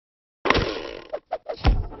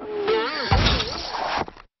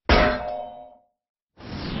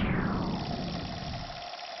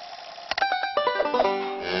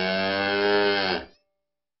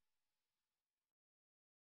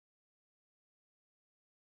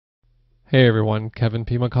Hey everyone, Kevin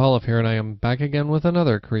P. McAuliffe here, and I am back again with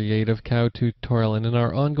another Creative Cow tutorial. And in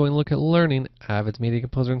our ongoing look at learning Avid's Media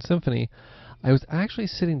Composer and Symphony, I was actually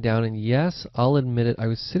sitting down, and yes, I'll admit it, I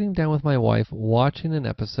was sitting down with my wife watching an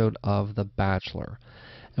episode of The Bachelor.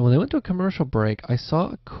 And when they went to a commercial break, I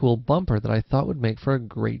saw a cool bumper that I thought would make for a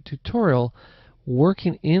great tutorial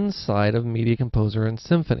working inside of Media Composer and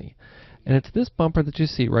Symphony. And it's this bumper that you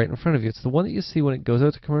see right in front of you. It's the one that you see when it goes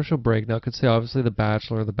out to commercial break. Now it could say obviously The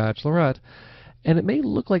Bachelor or The Bachelorette. And it may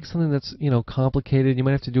look like something that's, complicated. You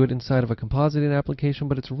might have to do it inside of a compositing application,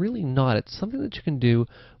 but it's really not. It's something that you can do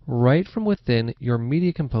right from within your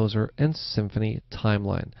Media Composer and Symphony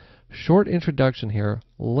timeline. Short introduction here.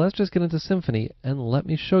 Let's just get into Symphony and let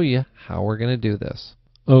me show you how we're going to do this.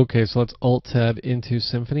 Okay, so let's Alt-Tab into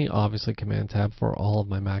Symphony, obviously Command-Tab for all of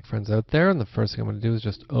my Mac friends out there. And the first thing I'm going to do is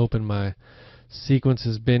just open my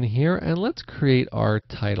Sequences bin here, and let's create our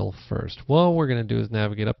title first. What we're going to do is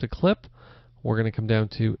navigate up to Clip. We're going to come down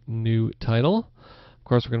to New Title. Of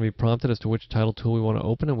course, we're going to be prompted as to which title tool we want to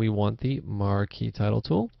open, and we want the Marquee Title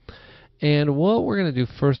tool. And what we're going to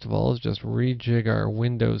do first of all is just rejig our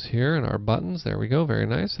windows here and our buttons. There we go, very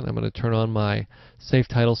nice. And I'm going to turn on my Safe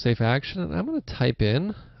Title, Safe Action, and I'm going to type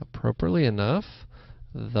in, appropriately enough,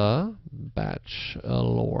 The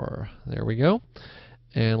Bachelor. There we go.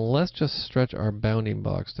 And let's just stretch our bounding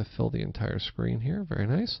box to fill the entire screen here. Very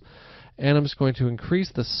nice. And I'm just going to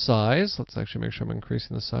increase the size. Let's actually make sure I'm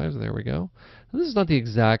increasing the size. There we go. Now, this is not the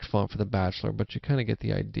exact font for The Bachelor, but you kind of get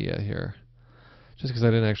the idea here. Just because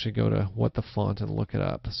I didn't actually go to what the font and look it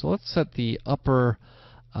up. So let's set the upper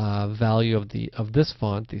value of this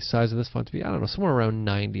font, the size of this font to be, I don't know, somewhere around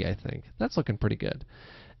 90, I think. That's looking pretty good.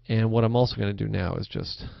 And what I'm also going to do now is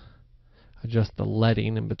just adjust the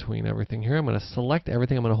leading in between everything here. I'm going to select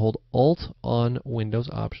everything. I'm going to hold Alt on Windows,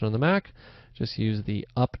 Option on the Mac. Just use the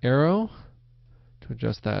up arrow to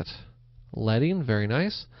adjust that leading. Very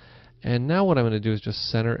nice. And now what I'm going to do is just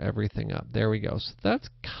center everything up. There we go. So that's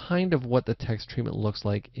kind of what the text treatment looks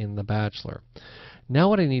like in The Bachelor. Now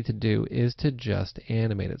what I need to do is to just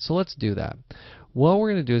animate it. So let's do that. What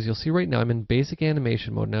we're going to do is, you'll see right now I'm in basic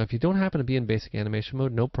animation mode. Now if you don't happen to be in basic animation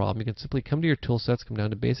mode, no problem. You can simply come to your tool sets, come down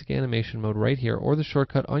to basic animation mode right here, or the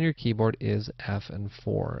shortcut on your keyboard is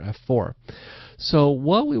F4. So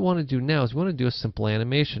what we want to do now is we want to do a simple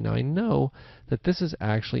animation. Now I know that this is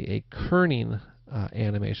actually a kerning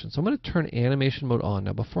animation. So I'm going to turn animation mode on.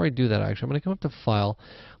 Now before I do that, actually, I'm going to come up to File.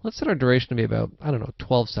 Let's set our duration to be about, I don't know,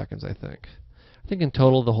 12 seconds, I think. I think in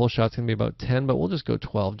total the whole shot's going to be about 10, but we'll just go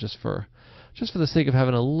 12 just for the sake of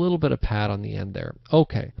having a little bit of pad on the end there.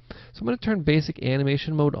 Okay, so I'm going to turn basic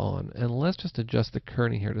animation mode on, and let's just adjust the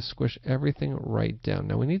kerning here to squish everything right down.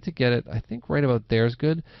 Now we need to get it, I think right about there is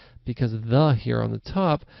good, because the here on the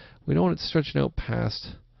top, we don't want it stretching out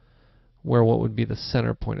past where what would be the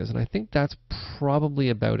center point is, and I think that's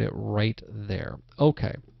probably about it right there.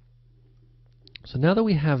 Okay. So now that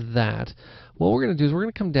we have that, what we're going to do is we're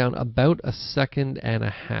going to come down about 1.5 seconds,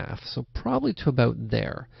 so probably to about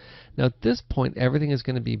there. Now at this point, everything is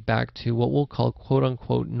going to be back to what we'll call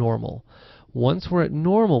quote-unquote normal. Once we're at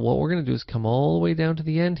normal, what we're going to do is come all the way down to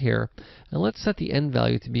the end here, and let's set the end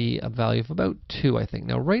value to be a value of about 2, I think.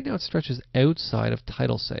 Now right now it stretches outside of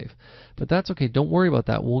title safe, but that's okay, don't worry about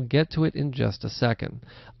that. We'll get to it in just a second.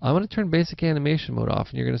 I'm going to turn basic animation mode off,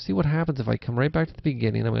 and you're going to see what happens if I come right back to the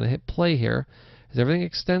beginning. I'm going to hit play here. As everything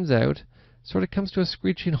extends out, sort of comes to a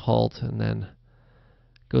screeching halt, and then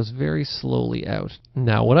goes very slowly out.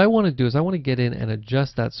 Now what I want to do is I want to get in and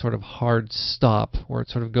adjust that sort of hard stop, where it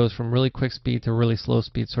sort of goes from really quick speed to really slow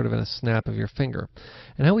speed, sort of in a snap of your finger.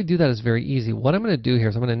 And how we do that is very easy. What I'm going to do here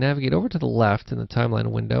is I'm going to navigate over to the left in the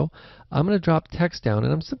timeline window. I'm going to drop text down,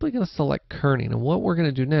 and I'm simply going to select kerning. And what we're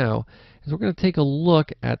going to do now is we're going to take a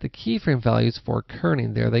look at the keyframe values for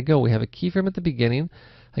kerning. There they go. We have a keyframe at the beginning,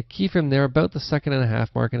 a keyframe there about the 1.5 second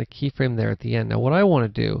mark, and a keyframe there at the end. Now what I want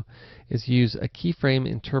to do is use a keyframe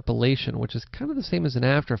interpolation, which is kind of the same as in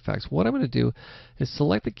After Effects. What I'm going to do is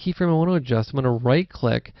select the keyframe I want to adjust. I'm going to right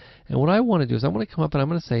click, and what I want to do is I want to come up and I'm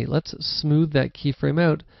going to say, let's smooth that keyframe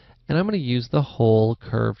out, and I'm going to use the whole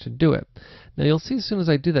curve to do it. Now you'll see as soon as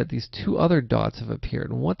I do that, these 2 other dots have appeared,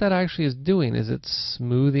 and what that actually is doing is it's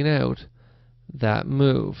smoothing out that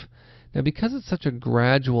move. Now because it's such a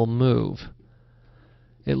gradual move,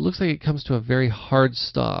 it looks like it comes to a very hard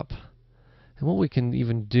stop. And what we can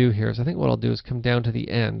even do here is, I think what I'll do is come down to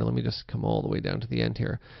the end. Let me just come all the way down to the end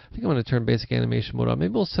here. I think I'm going to turn basic animation mode on.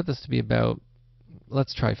 Maybe we'll set this to be about,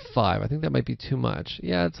 let's try 5. I think that might be too much.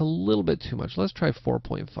 Yeah, it's a little bit too much. Let's try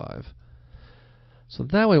 4.5. So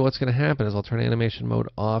that way what's going to happen is I'll turn animation mode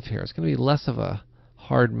off here. It's going to be less of a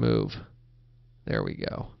hard move. There we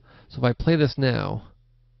go. So if I play this now,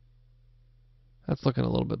 That's looking a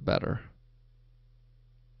little bit better.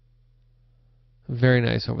 Very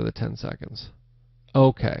nice over the 10 seconds.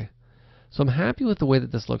 Okay. So I'm happy with the way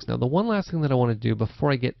that this looks now. The one last thing that I want to do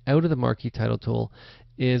before I get out of the marquee title tool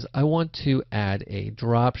is I want to add a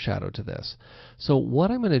drop shadow to this. So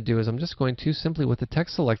what I'm going to do is I'm just going to simply, with the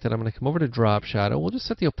text selected, I'm going to come over to drop shadow. We'll just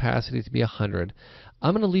set the opacity to be 100.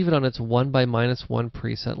 I'm going to leave it on its 1 by -1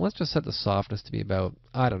 preset. Let's just set the softness to be about,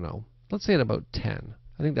 I don't know, let's say at about 10.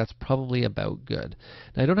 I think that's probably about good.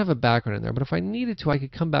 Now I don't have a background in there, but if I needed to, I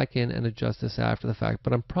could come back in and adjust this after the fact,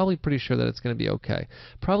 but I'm probably pretty sure that it's going to be okay.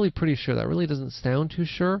 Probably pretty sure. That really doesn't sound too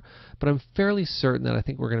sure, but I'm fairly certain that I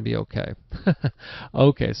think we're going to be okay.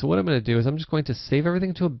 Okay, so what I'm going to do is I'm just going to save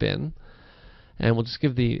everything to a bin, and we'll just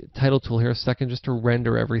give the title tool here a second just to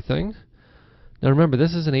render everything. Now remember,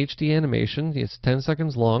 this is an HD animation. It's 10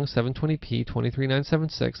 seconds long, 720p,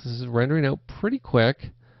 23976. This is rendering out pretty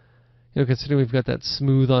quick. You know, considering we've got that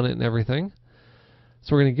smooth on it and everything.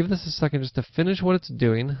 So we're going to give this a second just to finish what it's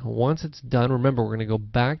doing. Once it's done, remember, we're going to go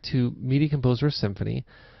back to Media Composer Symphony,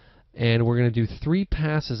 and we're going to do 3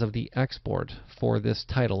 passes of the export for this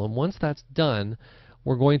title. And once that's done,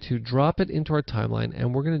 we're going to drop it into our timeline,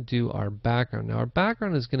 and we're going to do our background. Now, our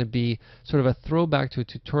background is going to be sort of a throwback to a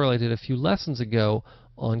tutorial I did a few lessons ago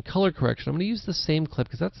on color correction. I'm going to use the same clip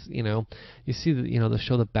because that's, you see the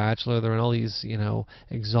show The Bachelor, they're in all these,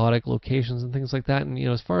 exotic locations and things like that. And,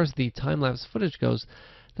 as far as the time-lapse footage goes,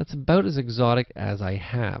 that's about as exotic as I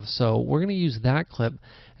have. So we're going to use that clip,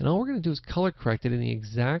 and all we're going to do is color correct it in the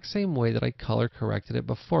exact same way that I color corrected it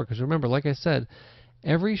before. Because remember, like I said,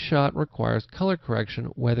 every shot requires color correction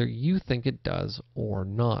whether you think it does or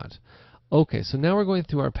not. Okay, so now we're going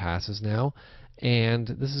through our passes now, and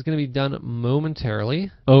this is going to be done momentarily.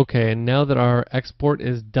 Okay, and now that our export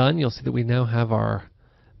is done, you'll see that we now have our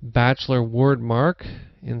Bachelor word mark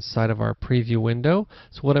inside of our preview window.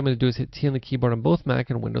 So what I'm going to do is hit T on the keyboard on both Mac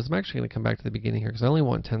and Windows. I'm actually going to come back to the beginning here because I only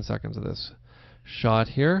want 10 seconds of this shot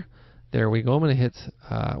here. There we go. I'm going to hit,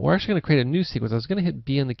 we're actually going to create a new sequence. I was going to hit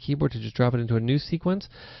B on the keyboard to just drop it into a new sequence,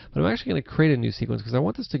 but I'm actually going to create a new sequence because I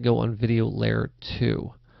want this to go on video layer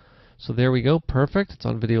 2. So there we go, perfect. It's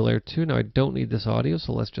on video layer 2. Now I don't need this audio,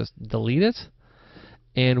 so let's just delete it.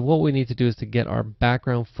 And what we need to do is to get our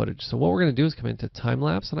background footage. So what we're going to do is come into time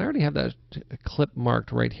lapse, and I already have that clip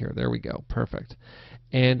marked right here. There we go, perfect.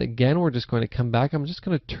 And again, we're just going to come back. I'm just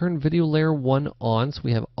going to turn video layer 1 on, so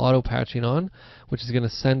we have auto patching on, which is going to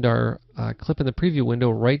send our clip in the preview window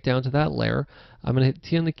right down to that layer. I'm going to hit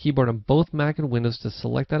T on the keyboard on both Mac and Windows to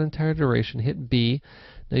select that entire duration, hit B.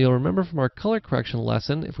 Now you'll remember from our color correction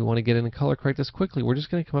lesson, if we want to get in and color correct this quickly, we're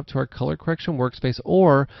just going to come up to our color correction workspace,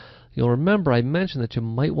 or you'll remember I mentioned that you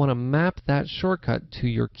might want to map that shortcut to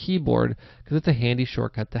your keyboard because it's a handy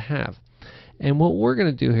shortcut to have. And what we're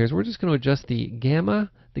going to do here is we're just going to adjust the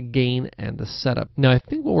gamma, the gain, and the setup. Now I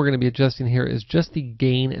think what we're going to be adjusting here is just the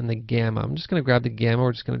gain and the gamma. I'm just going to grab the gamma,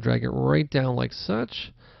 we're just going to drag it right down like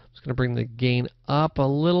such. I'm just going to bring the gain up a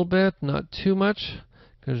little bit, not too much,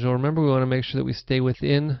 because you'll remember we want to make sure that we stay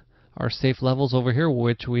within our safe levels over here,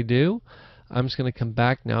 which we do. I'm just going to come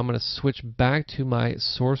back now. I'm going to switch back to my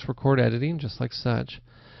source record editing, just like such.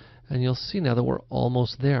 And you'll see now that we're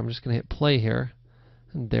almost there. I'm just going to hit play here.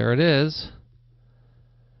 And there it is.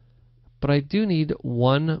 But I do need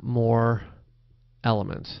one more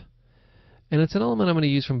element. And it's an element I'm going to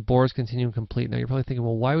use from Bohr's Continuum Complete. Now you're probably thinking,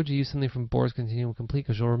 well, why would you use something from Bohr's Continuum Complete?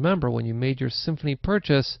 Because you'll remember when you made your Symphony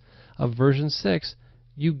purchase of version 6,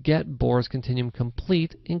 you get Bohr's Continuum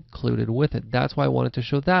Complete included with it. That's why I wanted to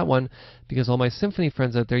show that one, because all my Symphony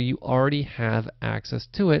friends out there, you already have access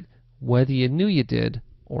to it, whether you knew you did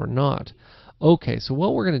or not. Okay, so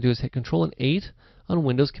what we're going to do is hit Control and 8 on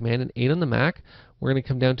Windows, Command and 8 on the Mac. We're going to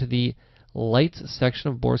come down to the light section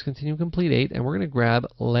of Bohr's Continuum Complete 8, and we're going to grab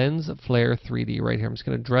Lens Flare 3D right here. I'm just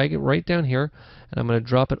going to drag it right down here, and I'm going to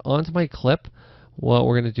drop it onto my clip. What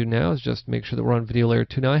we're going to do now is just make sure that we're on video layer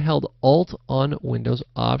 2. Now I held Alt on Windows,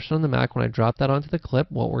 Option on the Mac when I dropped that onto the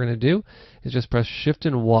clip. What we're going to do is just press Shift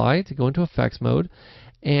and Y to go into effects mode.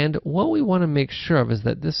 And what we want to make sure of is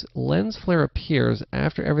that this lens flare appears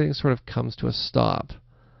after everything sort of comes to a stop,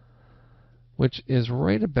 which is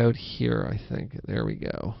right about here, I think. There we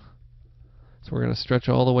go. So we're going to stretch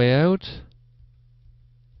all the way out.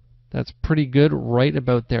 That's pretty good right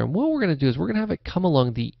about there. And what we're going to do is we're going to have it come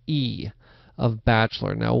along the E of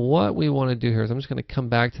Bachelor. Now what we want to do here is I'm just going to come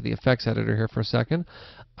back to the effects editor here for a second.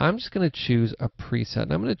 I'm just going to choose a preset,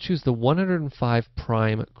 and I'm going to choose the 105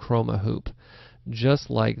 prime chroma hoop,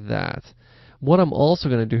 just like that. What I'm also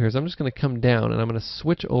going to do here is I'm just going to come down and I'm going to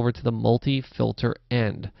switch over to the multi-filter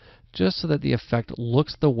end just so that the effect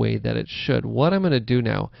looks the way that it should. What I'm going to do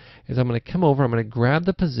now is I'm going to come over, I'm going to grab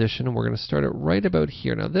the position, and we're going to start it right about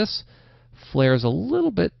here. Now this flares a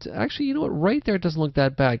little bit. Actually, you know what? Right there it doesn't look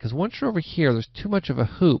that bad, because once you're over here, there's too much of a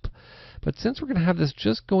hoop. But since we're going to have this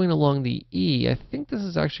just going along the E, I think this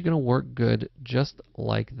is actually going to work good just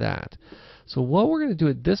like that. So what we're going to do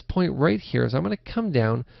at this point right here is I'm going to come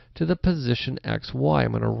down to the position XY.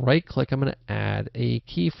 I'm going to right click, I'm going to add a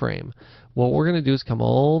keyframe. What we're going to do is come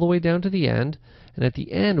all the way down to the end, and at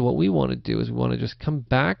the end what we want to do is we want to just come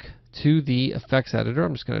back to the effects editor.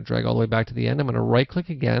 I'm just going to drag all the way back to the end. I'm going to right click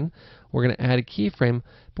again. We're going to add a keyframe,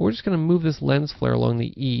 but we're just going to move this lens flare along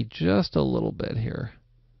the E just a little bit here.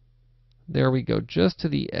 There we go, just to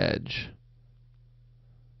the edge.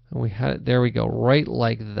 And we had it, there we go, right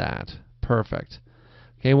like that. Perfect.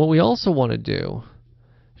 Okay, what we also want to do,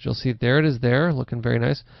 as you'll see, there it is there, looking very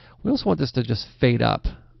nice. We also want this to just fade up,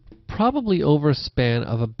 probably over a span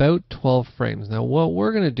of about 12 frames. Now what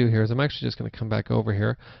we're going to do here is I'm actually just going to come back over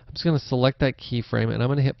here. I'm just going to select that keyframe, and I'm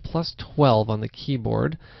going to hit plus 12 on the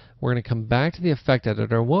keyboard. We're going to come back to the effect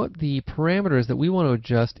editor. What the parameters that we want to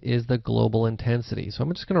adjust is the global intensity. So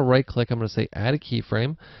I'm just going to right click, I'm going to say add a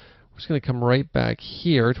keyframe. We're just going to come right back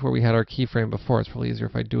here to where we had our keyframe before. It's probably easier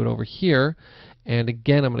if I do it over here. And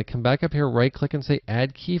again, I'm going to come back up here, right click and say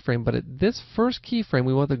add keyframe. But at this first keyframe,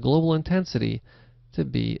 we want the global intensity to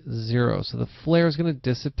be 0. So the flare is going to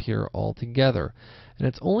disappear altogether. And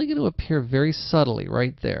it's only going to appear very subtly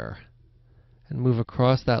right there and move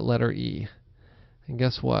across that letter E. And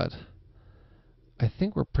guess what? I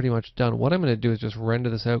think we're pretty much done. What I'm going to do is just render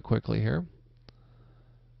this out quickly here.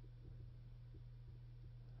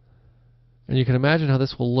 And you can imagine how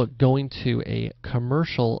this will look going to a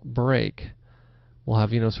commercial break. We'll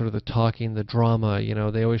have, sort of the talking, the drama,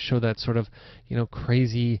 they always show that sort of,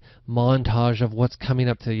 crazy montage of what's coming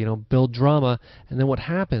up to, build drama. And then what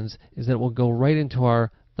happens is that we'll go right into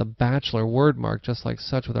the Bachelor word mark, just like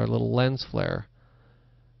such, with our little lens flare.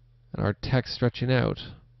 And our text stretching out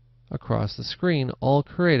across the screen, all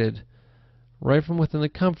created right from within the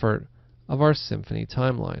comfort of our Symfony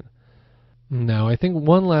timeline. Now, I think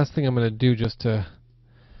one last thing I'm going to do just to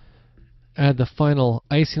add the final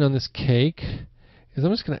icing on this cake is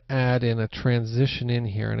I'm just going to add in a transition in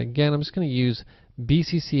here. And again, I'm just going to use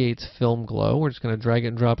BCC8's Film Glow. We're just going to drag it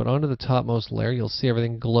and drop it onto the topmost layer. You'll see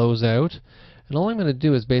everything glows out. And all I'm going to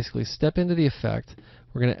do is basically step into the effect.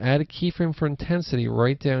 We're going to add a keyframe for intensity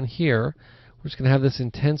right down here. We're just going to have this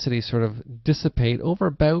intensity sort of dissipate over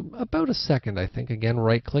about a second, I think. Again,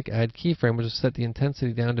 right-click, add keyframe. We'll just set the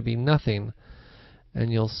intensity down to be nothing.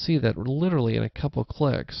 And you'll see that literally in a couple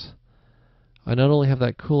clicks, I not only have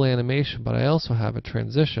that cool animation, but I also have a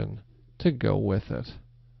transition to go with it.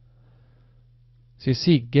 So you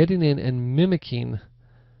see, getting in and mimicking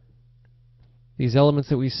these elements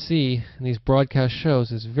that we see in these broadcast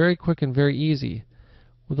shows is very quick and very easy,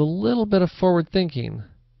 with a little bit of forward thinking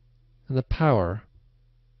and the power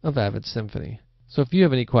of Avid Symfony. So if you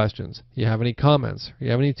have any questions, you have any comments, or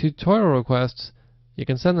you have any tutorial requests, you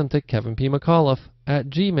can send them to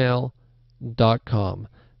kevinpmcauliffe@gmail.com.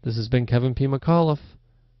 This has been Kevin P. McAuliffe.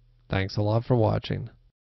 Thanks a lot for watching.